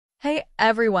Hey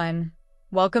everyone,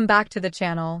 welcome back to the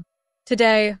channel.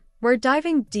 Today, we're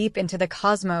diving deep into the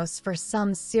cosmos for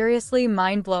some seriously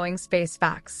mind-blowing space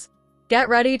facts. Get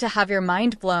ready to have your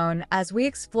mind blown as we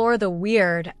explore the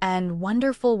weird and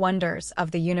wonderful wonders of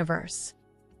the universe.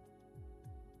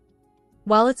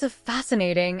 While it's a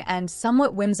fascinating and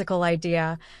somewhat whimsical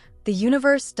idea, the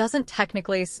universe doesn't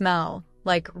technically smell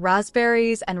like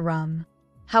raspberries and rum.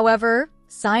 However,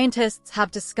 scientists have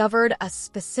discovered a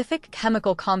specific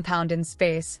chemical compound in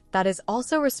space that is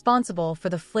also responsible for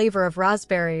the flavor of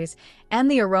raspberries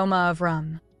and the aroma of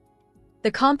rum.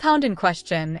 The compound in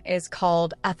question is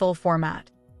called ethyl format.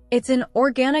 It's an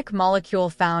organic molecule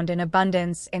found in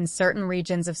abundance in certain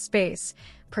regions of space,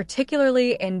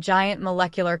 particularly in giant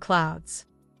molecular clouds.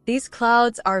 These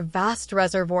clouds are vast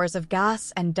reservoirs of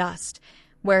gas and dust,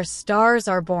 where stars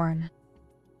are born.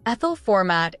 Ethyl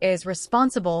format is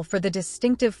responsible for the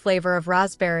distinctive flavor of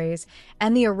raspberries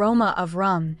and the aroma of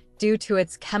rum due to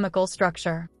its chemical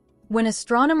structure. When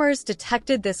astronomers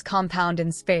detected this compound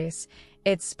in space,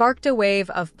 it sparked a wave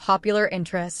of popular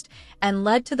interest and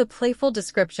led to the playful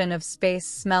description of space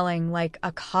smelling like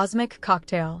a cosmic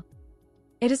cocktail.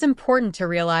 It is important to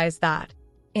realize that,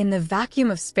 in the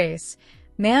vacuum of space,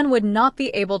 man would not be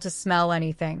able to smell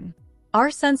anything.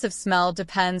 Our sense of smell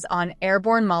depends on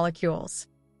airborne molecules.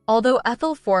 Although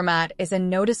ethyl format is a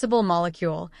noticeable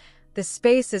molecule, the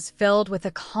space is filled with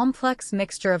a complex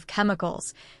mixture of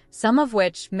chemicals, some of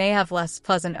which may have less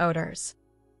pleasant odors.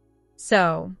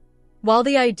 So, while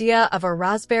the idea of a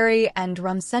raspberry and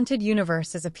rum-scented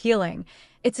universe is appealing,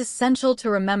 it's essential to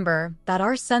remember that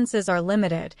our senses are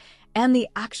limited and the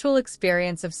actual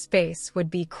experience of space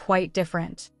would be quite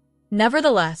different.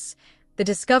 Nevertheless, the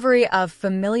discovery of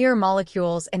familiar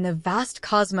molecules in the vast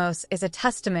cosmos is a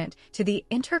testament to the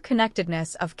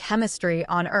interconnectedness of chemistry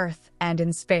on Earth and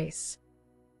in space.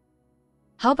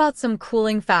 How about some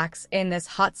cooling facts in this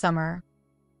hot summer?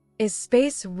 Is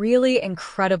space really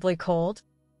incredibly cold?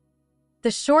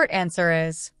 The short answer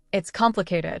is, it's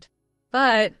complicated.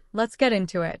 But let's get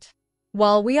into it.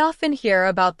 While we often hear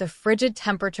about the frigid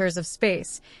temperatures of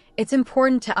space, it's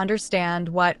important to understand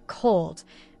what cold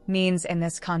means in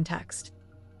this context.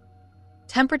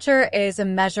 Temperature is a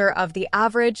measure of the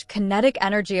average kinetic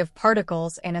energy of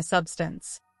particles in a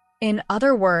substance. In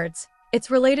other words, it's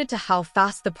related to how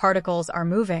fast the particles are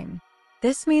moving.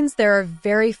 This means there are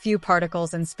very few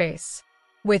particles in space.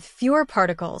 With fewer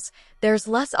particles, there's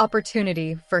less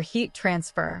opportunity for heat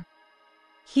transfer.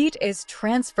 Heat is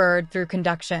transferred through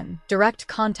conduction, direct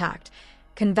contact,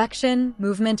 convection,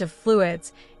 movement of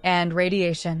fluids, and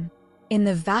radiation. In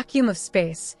the vacuum of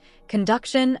space,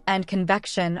 conduction and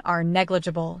convection are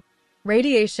negligible.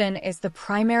 Radiation is the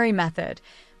primary method,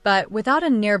 but without a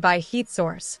nearby heat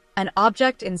source, an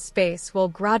object in space will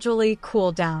gradually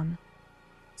cool down.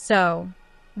 So,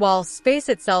 while space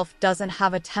itself doesn't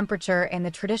have a temperature in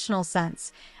the traditional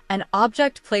sense, an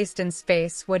object placed in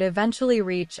space would eventually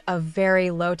reach a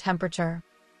very low temperature.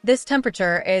 This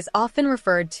temperature is often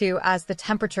referred to as the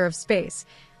temperature of space,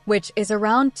 which is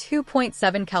around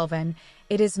 2.7 Kelvin.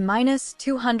 It is minus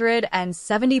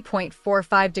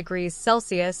 270.45 degrees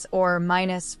Celsius or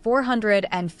minus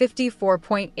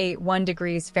 454.81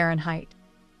 degrees Fahrenheit.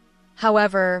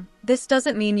 However, this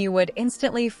doesn't mean you would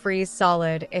instantly freeze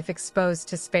solid if exposed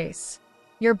to space.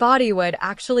 Your body would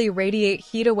actually radiate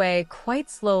heat away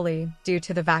quite slowly due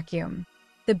to the vacuum.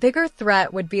 The bigger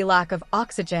threat would be lack of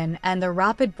oxygen and the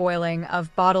rapid boiling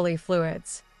of bodily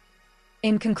fluids.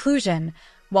 In conclusion,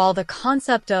 while the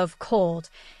concept of cold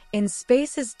in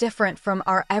space is different from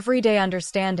our everyday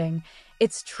understanding,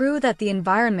 it's true that the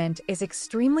environment is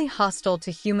extremely hostile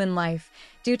to human life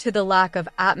due to the lack of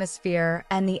atmosphere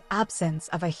and the absence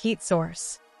of a heat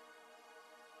source.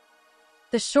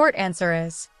 The short answer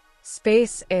is,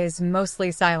 space is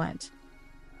mostly silent.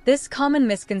 This common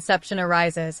misconception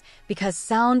arises because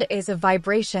sound is a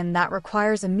vibration that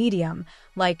requires a medium,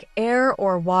 like air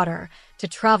or water, to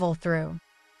travel through.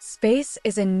 Space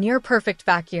is a near-perfect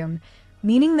vacuum,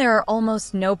 meaning there are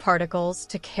almost no particles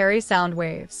to carry sound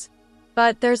waves.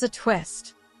 But there's a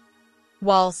twist.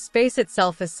 While space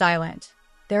itself is silent,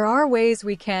 there are ways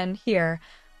we can hear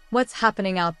what's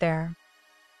happening out there.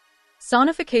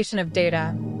 Sonification of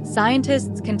data.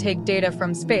 Scientists can take data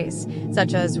from space,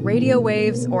 such as radio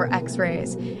waves or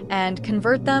X-rays, and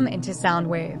convert them into sound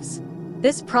waves.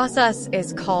 This process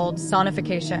is called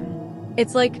sonification.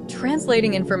 It's like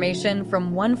translating information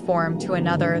from one form to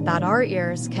another that our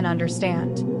ears can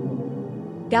understand.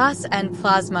 Gas and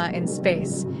plasma in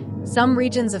space. Some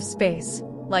regions of space,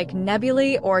 like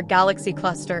nebulae or galaxy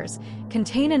clusters,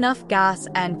 contain enough gas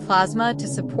and plasma to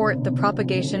support the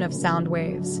propagation of sound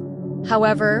waves.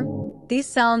 However, these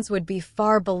sounds would be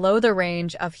far below the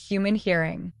range of human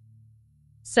hearing.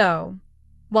 So,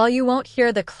 while you won't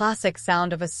hear the classic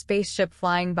sound of a spaceship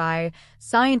flying by,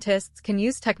 scientists can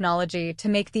use technology to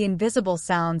make the invisible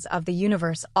sounds of the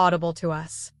universe audible to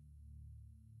us.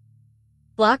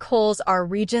 Black holes are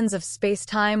regions of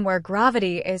space-time where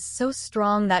gravity is so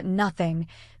strong that nothing,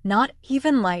 not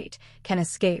even light, can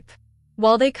escape.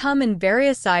 While they come in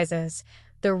various sizes,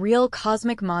 the real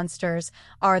cosmic monsters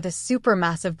are the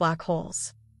supermassive black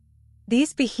holes.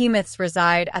 These behemoths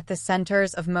reside at the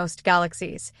centers of most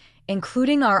galaxies,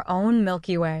 including our own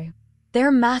Milky Way.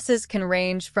 Their masses can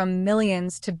range from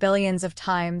millions to billions of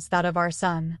times that of our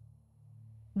Sun.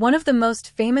 One of the most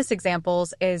famous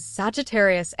examples is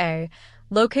Sagittarius A,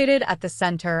 located at the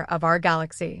center of our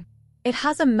galaxy. It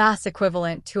has a mass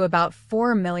equivalent to about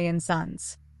 4 million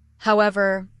suns.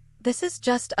 However, this is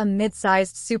just a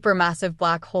mid-sized supermassive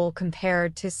black hole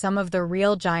compared to some of the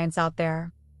real giants out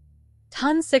there.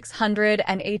 Ton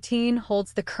 618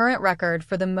 holds the current record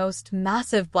for the most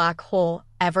massive black hole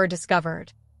ever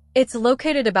discovered. It's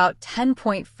located about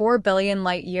 10.4 billion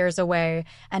light-years away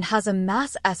and has a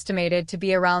mass estimated to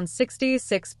be around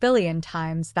 66 billion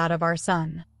times that of our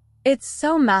Sun. It's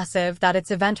so massive that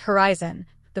its event horizon,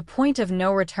 the point of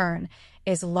no return,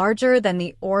 is larger than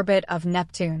the orbit of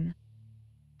Neptune.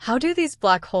 How do these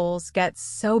black holes get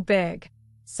so big?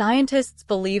 Scientists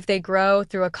believe they grow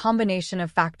through a combination of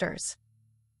factors.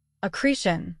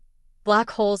 Accretion.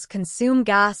 Black holes consume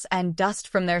gas and dust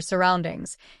from their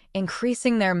surroundings,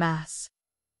 increasing their mass.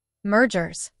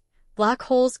 Mergers. Black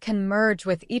holes can merge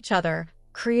with each other,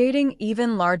 creating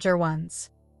even larger ones.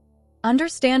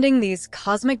 Understanding these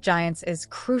cosmic giants is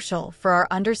crucial for our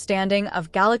understanding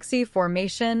of galaxy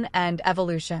formation and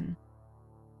evolution.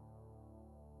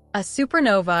 A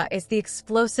supernova is the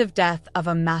explosive death of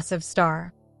a massive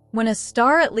star. When a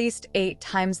star at least 8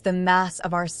 times the mass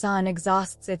of our Sun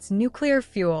exhausts its nuclear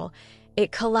fuel,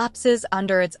 it collapses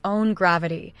under its own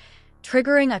gravity,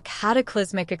 triggering a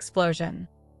cataclysmic explosion.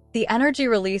 The energy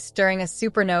released during a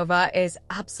supernova is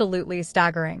absolutely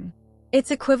staggering.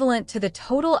 It's equivalent to the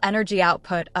total energy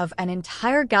output of an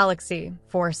entire galaxy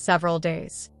for several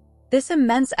days. This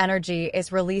immense energy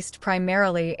is released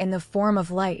primarily in the form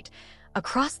of light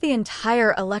across the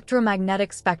entire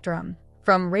electromagnetic spectrum,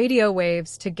 from radio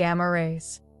waves to gamma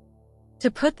rays. To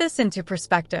put this into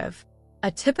perspective, a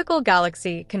typical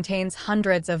galaxy contains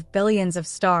hundreds of billions of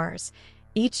stars,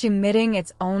 each emitting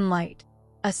its own light.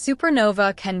 A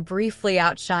supernova can briefly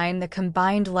outshine the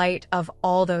combined light of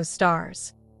all those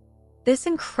stars. This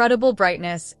incredible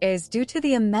brightness is due to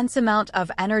the immense amount of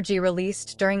energy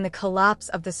released during the collapse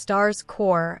of the star's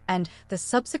core and the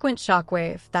subsequent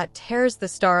shockwave that tears the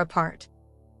star apart.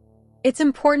 It's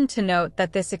important to note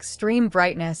that this extreme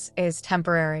brightness is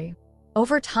temporary.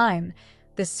 Over time,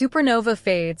 the supernova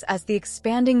fades as the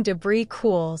expanding debris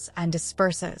cools and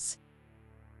disperses.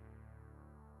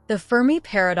 The Fermi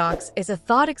paradox is a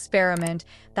thought experiment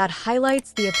that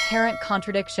highlights the apparent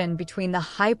contradiction between the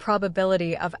high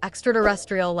probability of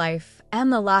extraterrestrial life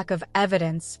and the lack of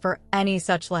evidence for any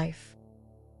such life.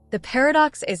 The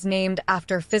paradox is named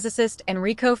after physicist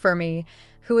Enrico Fermi,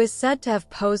 who is said to have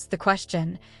posed the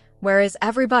question, "Where is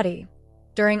everybody?"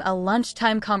 during a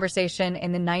lunchtime conversation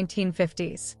in the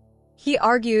 1950s. He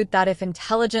argued that if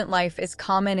intelligent life is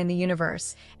common in the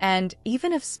universe, and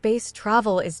even if space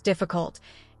travel is difficult,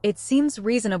 it seems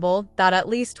reasonable that at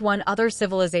least one other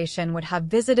civilization would have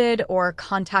visited or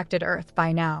contacted Earth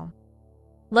by now.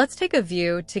 Let's take a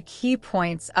view to key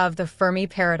points of the Fermi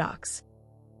paradox.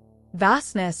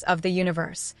 Vastness of the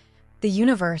universe. The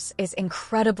universe is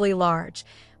incredibly large,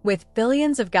 with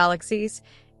billions of galaxies,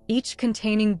 each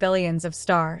containing billions of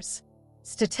stars.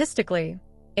 Statistically,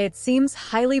 it seems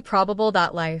highly probable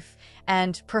that life,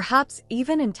 and perhaps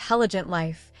even intelligent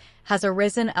life, has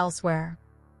arisen elsewhere.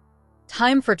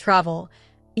 Time for travel.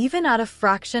 Even at a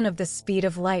fraction of the speed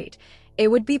of light, it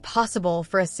would be possible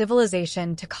for a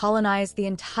civilization to colonize the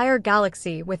entire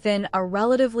galaxy within a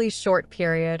relatively short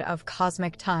period of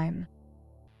cosmic time.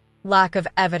 Lack of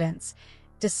evidence.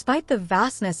 Despite the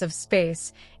vastness of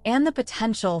space and the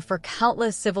potential for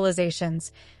countless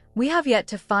civilizations, we have yet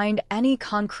to find any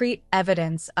concrete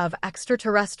evidence of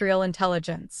extraterrestrial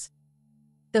intelligence.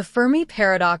 The Fermi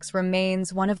paradox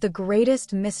remains one of the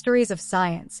greatest mysteries of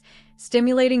science,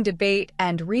 stimulating debate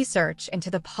and research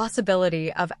into the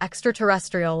possibility of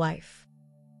extraterrestrial life.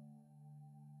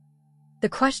 The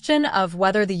question of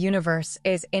whether the universe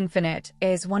is infinite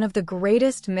is one of the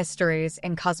greatest mysteries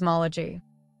in cosmology.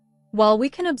 While we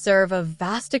can observe a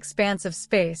vast expanse of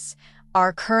space,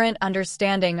 our current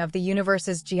understanding of the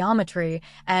universe's geometry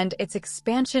and its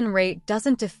expansion rate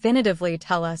doesn't definitively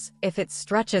tell us if it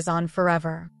stretches on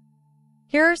forever.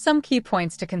 Here are some key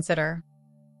points to consider.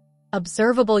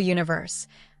 Observable universe.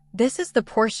 This is the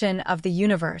portion of the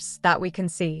universe that we can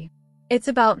see. It's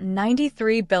about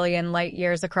 93 billion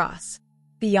light-years across.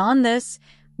 Beyond this,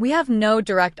 we have no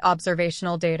direct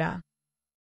observational data.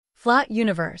 Flat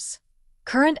universe.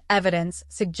 Current evidence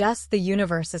suggests the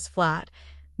universe is flat,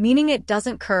 meaning it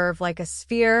doesn't curve like a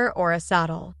sphere or a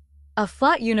saddle. A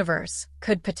flat universe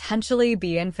could potentially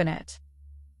be infinite.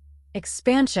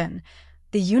 Expansion.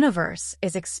 The universe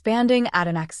is expanding at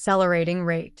an accelerating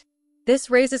rate. This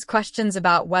raises questions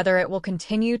about whether it will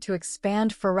continue to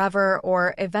expand forever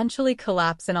or eventually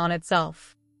collapse in on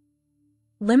itself.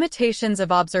 Limitations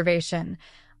of observation.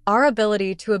 Our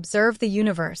ability to observe the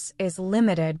universe is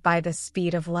limited by the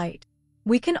speed of light.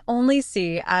 We can only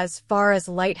see as far as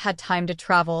light had time to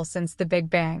travel since the Big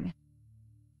Bang.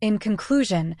 In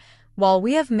conclusion, while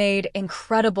we have made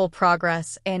incredible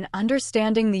progress in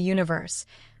understanding the universe,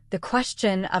 the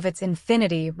question of its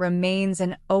infinity remains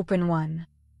an open one.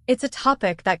 It's a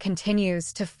topic that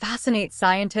continues to fascinate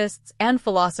scientists and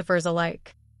philosophers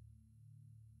alike.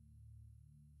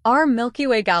 Our Milky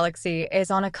Way galaxy is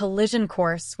on a collision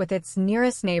course with its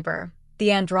nearest neighbor,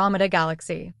 the Andromeda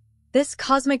Galaxy. This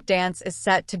cosmic dance is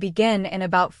set to begin in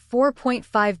about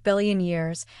 4.5 billion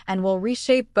years and will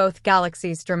reshape both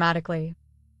galaxies dramatically.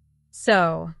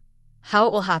 So, how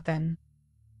it will happen?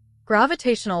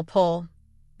 Gravitational pull.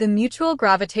 The mutual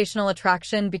gravitational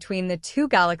attraction between the two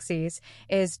galaxies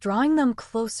is drawing them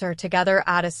closer together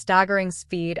at a staggering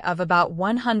speed of about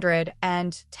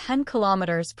 110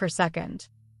 kilometers per second.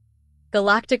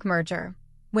 Galactic merger.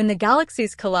 When the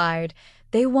galaxies collide,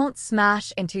 they won't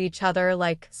smash into each other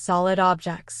like solid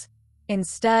objects.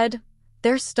 Instead,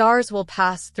 their stars will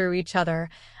pass through each other,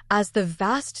 as the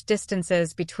vast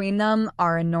distances between them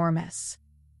are enormous.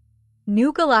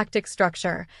 New galactic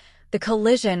structure. The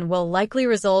collision will likely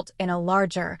result in a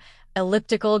larger,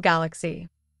 elliptical galaxy.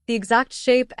 The exact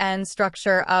shape and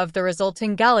structure of the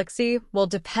resulting galaxy will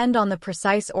depend on the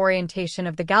precise orientation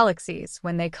of the galaxies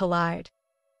when they collide.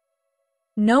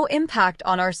 No impact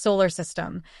on our solar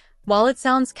system. While it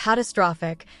sounds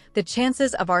catastrophic, the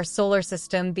chances of our solar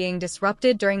system being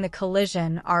disrupted during the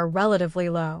collision are relatively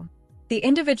low. The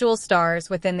individual stars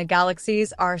within the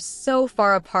galaxies are so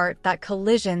far apart that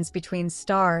collisions between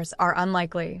stars are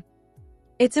unlikely.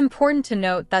 It's important to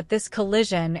note that this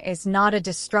collision is not a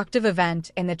destructive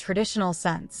event in the traditional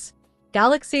sense.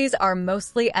 Galaxies are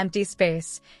mostly empty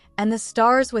space, and the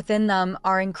stars within them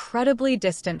are incredibly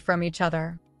distant from each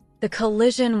other. The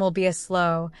collision will be a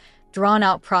slow,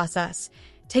 drawn-out process,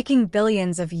 taking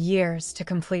billions of years to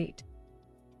complete.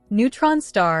 Neutron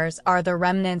stars are the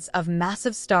remnants of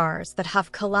massive stars that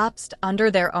have collapsed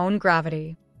under their own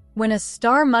gravity. When a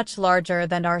star much larger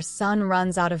than our Sun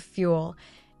runs out of fuel,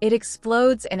 it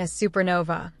explodes in a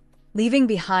supernova, leaving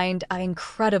behind an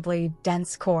incredibly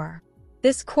dense core.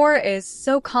 This core is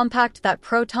so compact that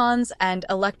protons and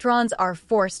electrons are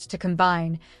forced to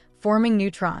combine, forming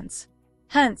neutrons.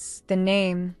 Hence, the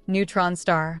name neutron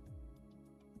star.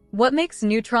 What makes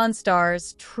neutron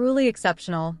stars truly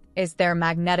exceptional is their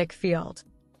magnetic field.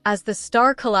 As the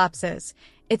star collapses,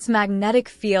 its magnetic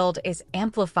field is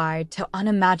amplified to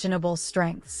unimaginable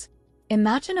strengths.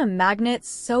 Imagine a magnet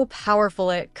so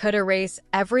powerful it could erase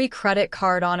every credit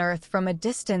card on Earth from a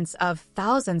distance of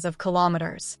thousands of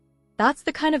kilometers. That's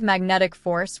the kind of magnetic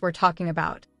force we're talking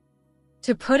about.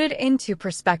 To put it into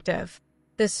perspective,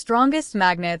 the strongest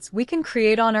magnets we can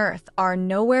create on Earth are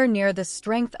nowhere near the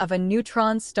strength of a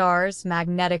neutron star's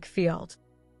magnetic field.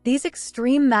 These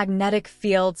extreme magnetic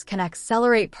fields can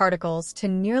accelerate particles to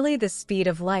nearly the speed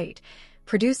of light,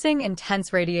 producing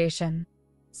intense radiation.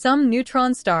 Some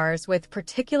neutron stars with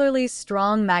particularly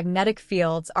strong magnetic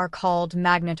fields are called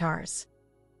magnetars.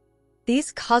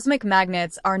 These cosmic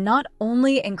magnets are not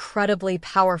only incredibly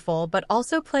powerful but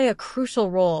also play a crucial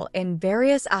role in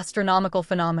various astronomical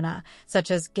phenomena,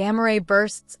 such as gamma-ray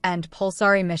bursts and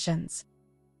pulsar emissions.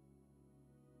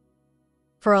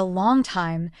 For a long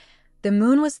time, the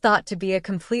Moon was thought to be a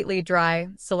completely dry,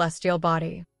 celestial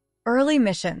body. Early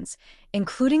missions,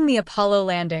 including the Apollo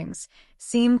landings,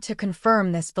 seemed to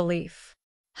confirm this belief.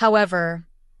 However,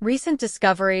 recent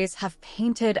discoveries have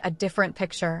painted a different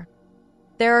picture.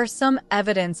 There are some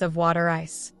evidence of water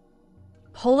ice.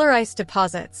 Polar ice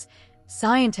deposits.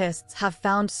 Scientists have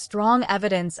found strong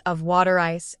evidence of water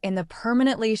ice in the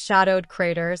permanently shadowed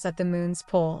craters at the Moon's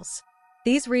poles.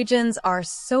 These regions are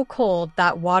so cold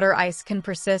that water ice can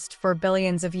persist for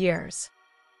billions of years.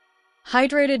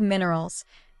 Hydrated minerals.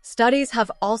 Studies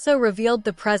have also revealed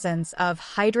the presence of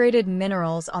hydrated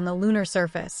minerals on the lunar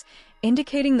surface,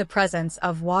 indicating the presence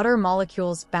of water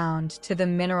molecules bound to the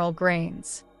mineral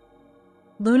grains.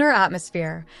 Lunar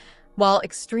atmosphere. While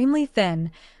extremely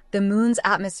thin, the moon's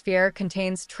atmosphere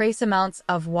contains trace amounts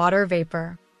of water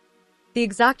vapor. The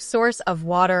exact source of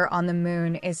water on the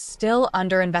moon is still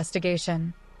under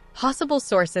investigation. Possible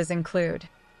sources include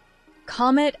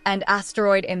comet and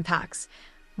asteroid impacts.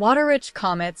 Water-rich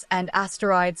comets and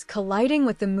asteroids colliding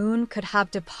with the moon could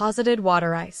have deposited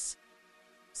water ice.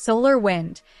 Solar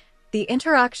wind. The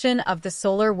interaction of the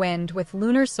solar wind with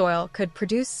lunar soil could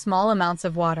produce small amounts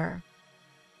of water.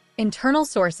 Internal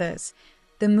sources.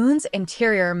 The moon's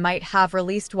interior might have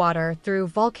released water through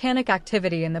volcanic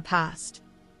activity in the past.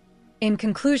 In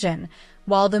conclusion,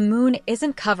 while the moon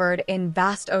isn't covered in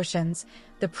vast oceans,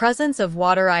 the presence of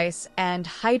water ice and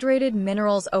hydrated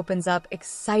minerals opens up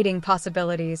exciting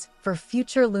possibilities for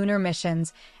future lunar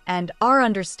missions and our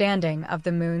understanding of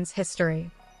the moon's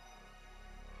history.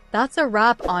 That's a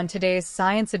wrap on today's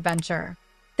science adventure.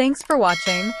 Thanks for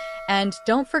watching, and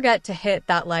don't forget to hit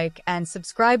that like and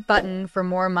subscribe button for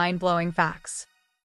more mind-blowing facts.